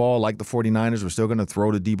run the ball like the 49ers, we're still going to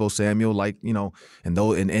throw to Deebo Samuel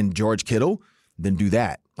and George Kittle, then do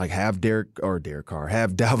that. Like have Derek Carr,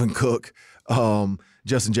 have Dalvin Cook,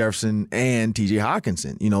 Justin Jefferson, and TJ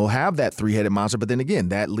Hawkinson. Have that three-headed monster. But then again,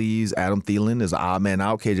 that leaves Adam Thielen as an odd man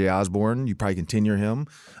out. KJ Osborne, you probably can tenure him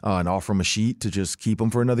and offer him a sheet to just keep him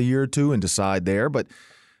for another year or two and decide there. But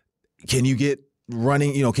can you get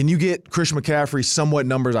can you get Christian McCaffrey somewhat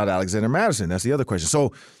numbers out of Alexander Mattison? That's the other question.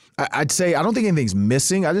 So I'd say I don't think anything's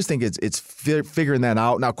missing. I just think it's figuring that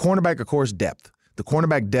out. Now, cornerback, of course, depth. The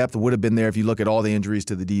cornerback depth would have been there if you look at all the injuries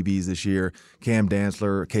to the DBs this year. Cam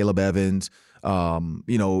Dantzler, Caleb Evans.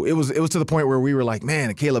 It was to the point where we were like,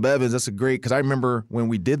 man, Caleb Evans, that's a great – because I remember when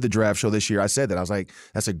we did the draft show this year, I said that. I was like,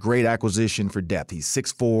 that's a great acquisition for depth. He's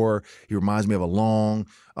 6'4". He reminds me of a long,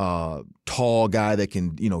 tall guy that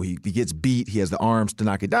can – he gets beat. He has the arms to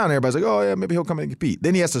knock it down. Everybody's like, oh, yeah, maybe he'll come in and compete.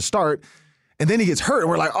 Then he has to start, and then he gets hurt, and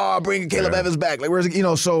we're like, oh, bring Caleb Evans back. Like, where's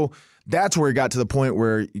it? So – that's where it got to the point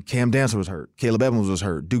where Cam Dantzler was hurt. Caleb Evans was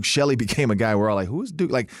hurt. Duke Shelley became a guy where we're all like, who is Duke?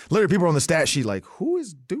 Like, literally people on the stat sheet like, who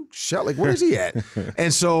is Duke Shelley? Like, where is he at?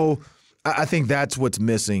 And so I think that's what's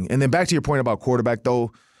missing. And then back to your point about quarterback,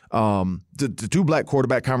 though, the two black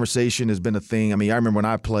quarterback conversation has been a thing. I mean, I remember when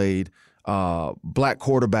I played, black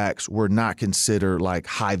quarterbacks were not considered like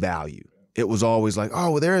high value. It was always like,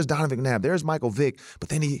 oh, well, there's Donovan McNabb, there's Michael Vick, but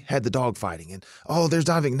then he had the dog fighting. And, oh, there's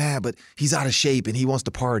Donovan McNabb, but he's out of shape and he wants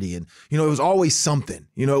to party. And, it was always something.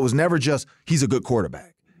 It was never just he's a good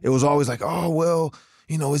quarterback. It was always like, oh, well,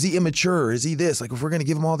 is he immature? Is he this? Like, if we're going to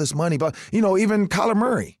give him all this money. But, even Kyler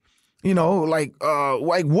Murray, like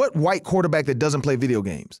what white quarterback that doesn't play video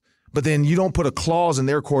games? But then you don't put a clause in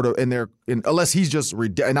their unless he's just,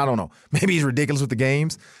 and I don't know, maybe he's ridiculous with the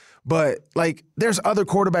games. But, like, there's other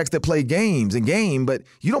quarterbacks that play games, but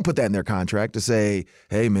you don't put that in their contract to say,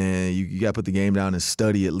 hey, man, you got to put the game down and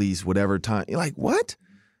study at least whatever time. You're like, what?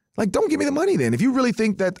 Like, don't give me the money then. If you really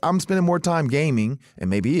think that I'm spending more time gaming, and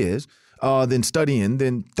maybe he is, than studying,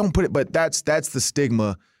 then don't put it. But that's the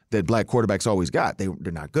stigma that black quarterbacks always got. They're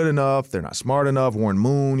not good enough. They're not smart enough. Warren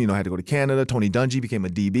Moon, had to go to Canada. Tony Dungy became a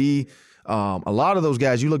DB. A lot of those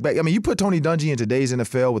guys, you look back. I mean, you put Tony Dungy in today's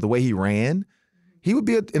NFL with the way he ran, he would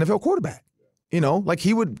be an NFL quarterback. Like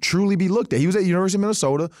he would truly be looked at. He was at the University of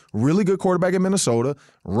Minnesota, really good quarterback in Minnesota,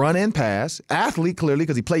 run and pass, athlete clearly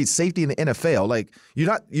because he played safety in the NFL. Like you're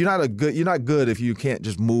not good if you can't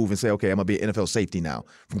just move and say, okay, I'm gonna be an NFL safety now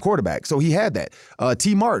from quarterback. So he had that.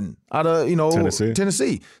 T. Martin out of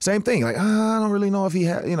Tennessee, same thing. Like I don't really know if he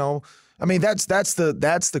had. I mean that's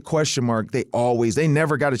the question mark. They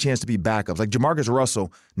never got a chance to be backups. Like Jamarcus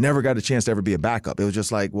Russell never got a chance to ever be a backup. It was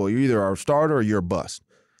just like, well, you're either our starter or you're a bust.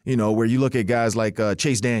 where you look at guys like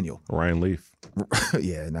Chase Daniel. Ryan Leaf.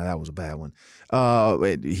 Yeah, now that was a bad one.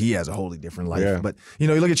 He has a wholly different life. Yeah. But,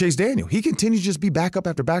 you look at Chase Daniel. He continues to just be backup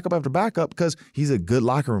after backup after backup because he's a good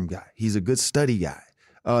locker room guy. He's a good study guy.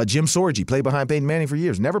 Jim Sorgi played behind Peyton Manning for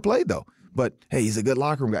years. Never played, though. But, hey, he's a good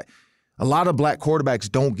locker room guy. A lot of black quarterbacks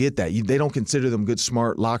don't get that. They don't consider them good,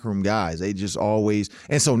 smart locker room guys. They just always –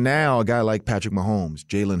 and so now a guy like Patrick Mahomes,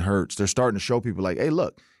 Jalen Hurts, they're starting to show people like, hey,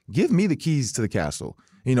 look, give me the keys to the castle.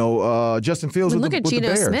 Justin Fields with the Bears. Look at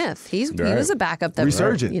Geno Smith. He was a backup that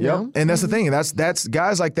resurgent. Yep. And that's the thing. And that's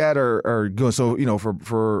guys like that are good. So,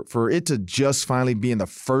 for it to just finally be in the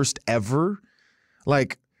first ever,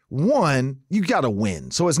 like, one, you got to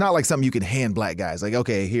win. So it's not like something you can hand black guys. Like,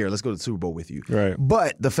 okay, here, let's go to the Super Bowl with you. Right.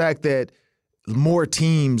 But the fact that more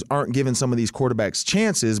teams aren't giving some of these quarterbacks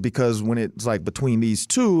chances because when it's like between these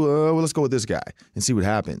two, well, let's go with this guy and see what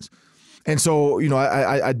happens. And so,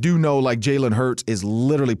 I do know like Jalen Hurts is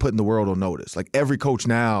literally putting the world on notice. Like every coach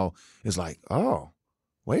now is like, oh,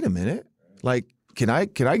 wait a minute. Like, can I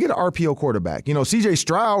get an RPO quarterback? CJ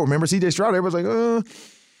Stroud, remember CJ Stroud? Everybody's like,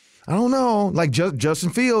 I don't know. Like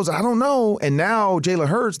Justin Fields, I don't know. And now Jalen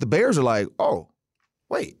Hurts, the Bears are like, oh,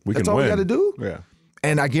 wait, that's all we got to do? Yeah.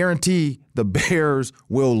 And I guarantee the Bears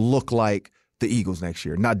will look like the Eagles next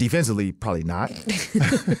year. Not defensively, probably not.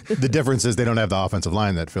 The difference is they don't have the offensive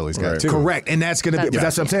line that Philly's got too. Correct. And that's going to be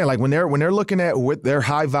that's what I'm saying. Like when they're looking at with their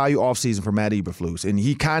high value offseason for Matt Eberflus, and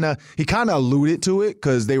he kind of alluded to it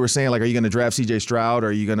because they were saying like, are you going to draft CJ Stroud or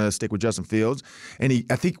are you going to stick with Justin Fields? And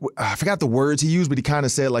I forgot the words he used, but he kind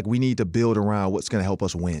of said like we need to build around what's going to help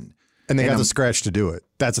us win. And they have the scratch to do it.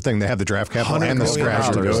 That's the thing. They have the draft capital and the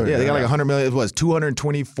scratch to do it. Yeah, they got like $100 million. It was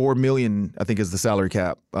 $224 million, I think, is the salary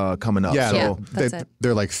cap coming up. Yeah, so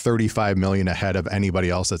they're like $35 million ahead of anybody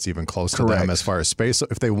else that's even close to them as far as space. So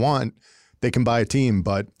if they want, they can buy a team,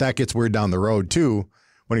 but that gets weird down the road too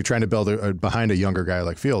when you're trying to build behind a younger guy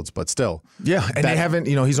like Fields. But still, yeah, and they haven't.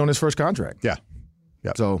 He's on his first contract. Yeah.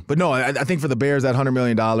 Yep. So, but no, I think for the Bears, that $100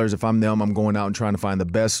 million, if I'm them, I'm going out and trying to find the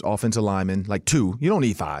best offensive lineman, like 2. You don't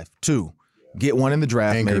need 5, 2. Get one in the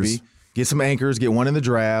draft, maybe. Get some anchors, get one in the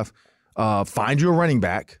draft. Find you a running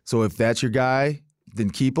back. So if that's your guy, then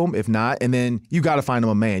keep him. If not, and then you got to find him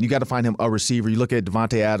a man. You got to find him a receiver. You look at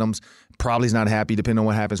Devontae Adams, probably is not happy depending on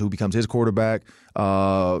what happens, who becomes his quarterback.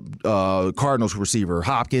 Cardinals receiver,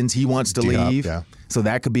 Hopkins, he wants to leave. Yeah. So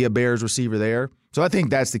that could be a Bears receiver there. So I think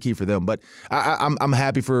that's the key for them. But I'm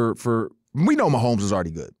happy for we know Mahomes is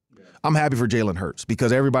already good. I'm happy for Jalen Hurts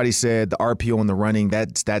because everybody said the RPO in the running,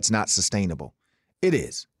 that's not sustainable. It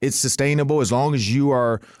is. It's sustainable as long as you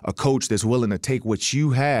are a coach that's willing to take what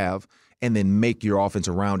you have and then make your offense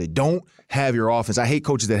around it. Don't have your offense. I hate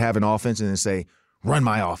coaches that have an offense and then say, run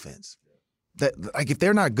my offense. That, like, if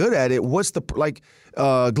they're not good at it, what's the – like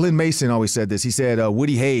Glenn Mason always said this. He said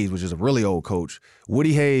Woody Hayes, which is a really old coach.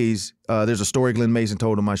 Woody Hayes, there's a story Glenn Mason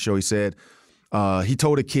told on my show. He said he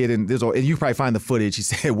told a kid, and you probably find the footage. He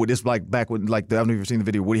said, "Well, this like back when I don't know if you've seen the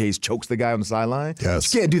video. Woody Hayes chokes the guy on the sideline.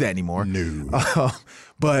 Yes, you can't do that anymore. No,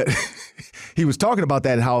 but he was talking about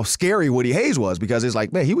that and how scary Woody Hayes was because it's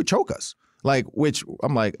like, man, he would choke us. Like, which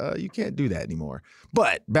I'm like, you can't do that anymore.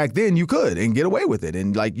 But back then you could and get away with it.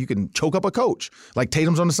 And like, you can choke up a coach. Like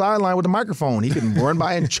Tatum's on the sideline with the microphone. He can run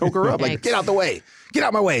by and choke her up. Like, get out the way. Get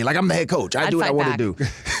out my way. Like, I'm the head coach. I do what I want to do.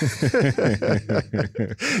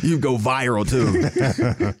 You go viral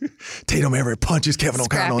too. Tatum ever punches Kevin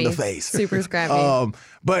O'Connell in the face. Super scrappy.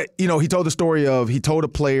 But, you know, he told the story of, he told a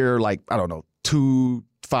player like, I don't know,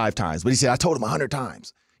 5 times. But he said, I told him 100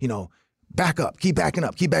 times, you know, back up, keep backing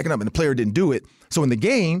up. And the player didn't do it. So in the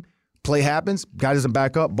game, play happens, guy doesn't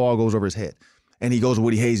back up, ball goes over his head. And he goes to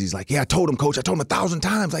Woody Hayes. He's like, yeah, I told him, coach. I told him 1,000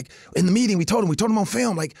 times. Like, in the meeting, we told him on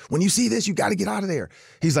film. Like, when you see this, you got to get out of there.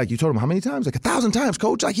 He's like, you told him how many times? Like, 1,000 times,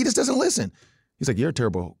 coach. Like, he just doesn't listen. He's like, you're a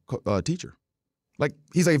terrible teacher. Like,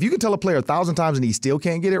 he's like, if you can tell a player 1,000 times and he still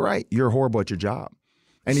can't get it right, you're horrible at your job.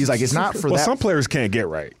 And he's like, it's not for that. Well, some players can't get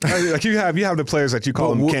right. Like you have the players that you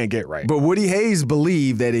call them can't get right. But Woody Hayes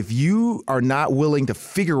believed that if you are not willing to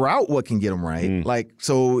figure out what can get him right, like,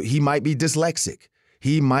 so he might be dyslexic.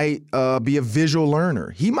 He might be a visual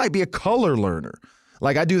learner. He might be a color learner.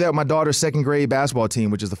 Like, I do that with my daughter's second grade basketball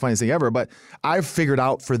team, which is the funniest thing ever. But I've figured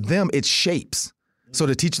out for them, it's shapes. So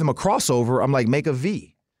to teach them a crossover, I'm like, make a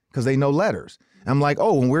V because they know letters. I'm like,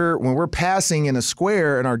 oh, when we're passing in a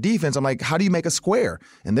square in our defense, I'm like, how do you make a square?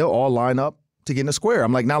 And they'll all line up to get in a square.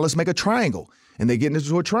 I'm like, now let's make a triangle. And they get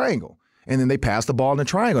into a triangle. And then they pass the ball in a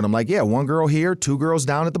triangle. And I'm like, yeah, one girl here, two girls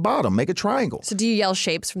down at the bottom. Make a triangle. So do you yell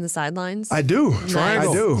shapes from the sidelines? I do.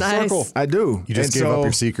 Triangle. I do. Nice. Circle. I do. You just gave up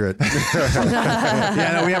your secret.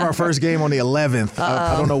 Yeah, no, we have our first game on the 11th.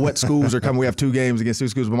 I don't know what schools are coming. We have 2 games against 2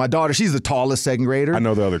 schools. But my daughter, she's the tallest second grader. I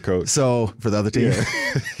know the other coach. So for the other team,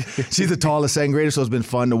 she's the tallest second grader. So it's been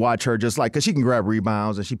fun to watch her just like, because she can grab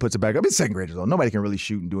rebounds and she puts it back up. It's second graders though. Nobody can really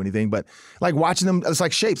shoot and do anything. But like watching them, it's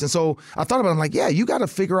like shapes. And so I thought about it. I'm like, yeah, you got to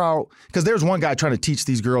figure out, because there's one guy trying to teach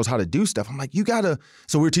these girls how to do stuff. I'm like, you got to,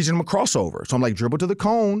 so we were teaching them a crossover. So I'm like, dribble to the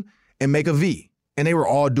cone and make a V. And they were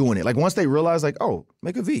all doing it. Like once they realized like, oh,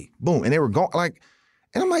 make a V, boom. And they were going like,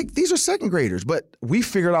 and I'm like, these are second graders, but we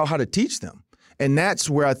figured out how to teach them. And that's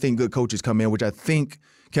where I think good coaches come in, which I think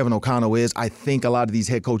Kevin O'Connell is. I think a lot of these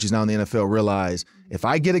head coaches now in the NFL realize if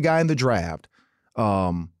I get a guy in the draft,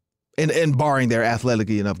 and barring they're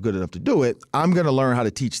athletically good enough to do it, I'm going to learn how to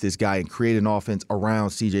teach this guy and create an offense around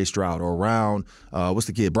C.J. Stroud or around, what's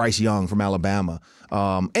the kid, Bryce Young from Alabama.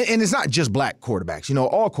 And it's not just black quarterbacks,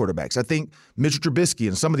 all quarterbacks. I think Mitchell Trubisky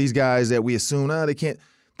and some of these guys that we assume, they can't,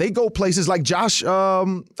 they go places like Josh,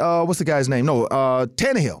 what's the guy's name? No,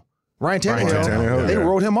 Tannehill. Ryan Tannehill. They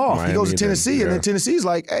wrote him off. Miami, he goes to Tennessee, and then Tennessee's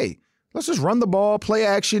like, hey, let's just run the ball, play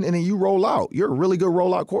action, and then you roll out. You're a really good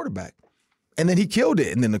rollout quarterback. And then he killed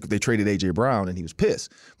it, and then they traded A.J. Brown, and he was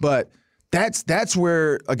pissed. But that's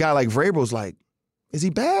where a guy like Vrabel's like, is he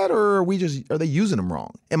bad, or are they using him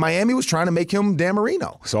wrong? And Miami was trying to make him Dan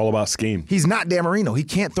Marino. It's all about scheme. He's not Dan Marino. He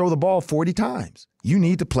can't throw the ball 40 times. You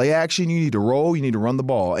need to play action. You need to roll. You need to run the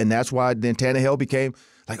ball. And that's why then Tannehill became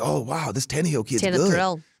like, oh, wow, this Tannehill kid's good.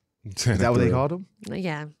 Thrill. Is that what they called him?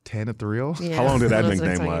 Yeah. Tana Thrill? Yeah. How long did that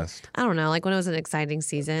nickname last? I don't know. Like when it was an exciting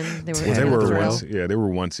season, they were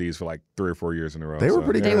one seeds for like 3 or 4 years in a row. They were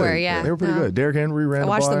pretty good. They were, yeah. They were pretty good. Derrick Henry ran the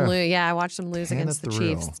ball. I watched them lose. Yeah, I watched them lose against the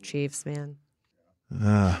Chiefs. The Chiefs, man.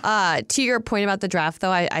 To your point about the draft,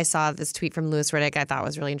 though, I saw this tweet from Louis Riddick I thought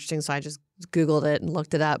was really interesting, so I just Googled it and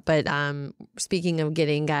looked it up. But speaking of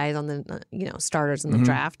getting guys on the starters in the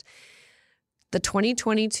draft, the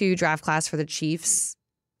 2022 draft class for the Chiefs,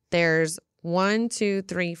 there's 1, 2,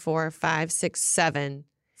 3, 4, 5, 6, 7.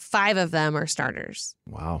 5 of them are starters.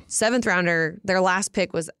 Wow. 7th rounder, their last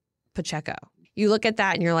pick was Pacheco. You look at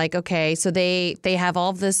that and you're like, okay, so they have all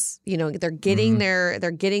of this, they're getting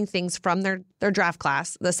they're getting things from their draft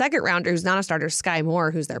class. The 2nd rounder, who's not a starter, Sky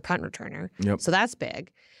Moore, who's their punt returner. Yep. So that's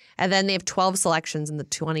big. And then they have 12 selections in the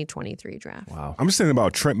 2023 draft. Wow. I'm just thinking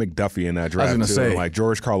about Trent McDuffie in that draft, too. Like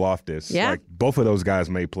George Karlaftis. Yeah. Like both of those guys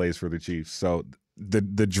made plays for the Chiefs. So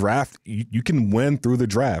the draft, you can win through the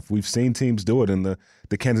draft. We've seen teams do it, and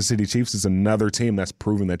the Kansas City Chiefs is another team that's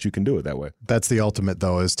proven that you can do it that way. That's the ultimate,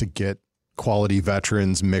 though, is to get quality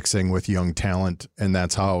veterans mixing with young talent, and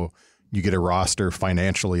that's how you get a roster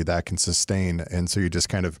financially that can sustain. And so you're just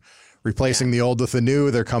kind of replacing the old with the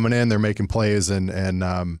new. They're coming in, they're making plays, and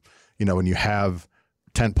when you have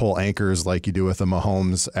tentpole anchors like you do with the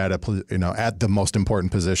Mahomes at the most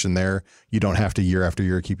important position there, you don't have to year after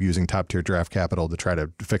year keep using top tier draft capital to try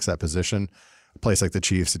to fix that position. A place like the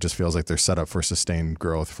Chiefs, it just feels like they're set up for sustained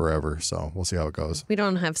growth forever. So we'll see how it goes. We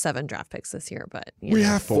don't have 7 draft picks this year, but we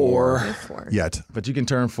have 4. We have 4 yet. But you can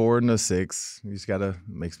turn 4 into 6. You just got to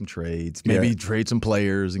make some trades. Maybe trade some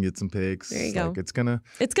players and get some picks. There you go. He's gonna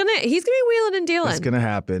be wheeling and dealing. It's gonna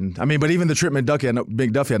happen. I mean, but even the Trent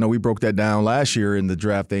McDuffie, I know we broke that down last year in the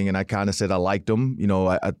draft thing, and I kind of said I liked him.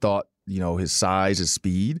 I thought his size, his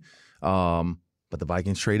speed. But the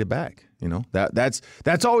Vikings traded back.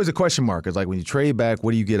 That's always a question mark. It's like when you trade back,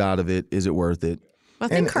 what do you get out of it? Is it worth it? I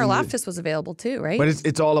think Karlaftis was available too, right? But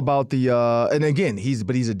it's all about the and again, he's a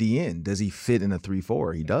DN. Does he fit in a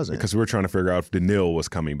 3-4? He doesn't. Because we were trying to figure out if Daniil was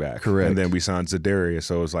coming back. Correct. And then we signed Zadarius.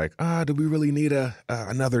 So it was like, do we really need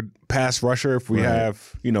another pass rusher if we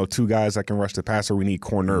have 2 guys that can rush the passer? We need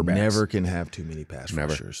cornerbacks. Never can have too many pass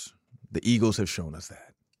rushers. The Eagles have shown us that.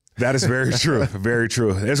 That is very true. Very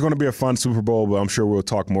true. It's going to be a fun Super Bowl, but I'm sure we'll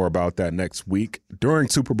talk more about that next week during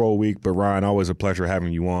Super Bowl week. But Ryan, always a pleasure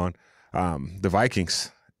having you on. The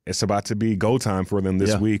Vikings, it's about to be go time for them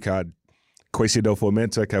this week. Kwesi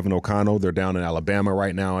Adofo-Mensah, Kevin O'Connell, they're down in Alabama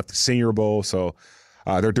right now at the Senior Bowl. So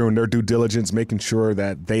they're doing their due diligence, making sure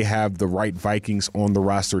that they have the right Vikings on the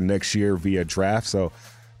roster next year via draft. So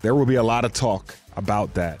there will be a lot of talk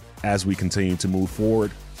about that as we continue to move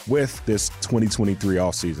forward with this 2023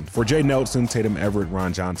 offseason. For Jay Nelson, Tatum Everett,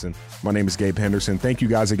 Ron Johnson, my name is Gabe Henderson. Thank you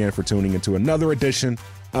guys again for tuning into another edition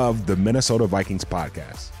of the Minnesota Vikings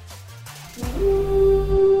podcast.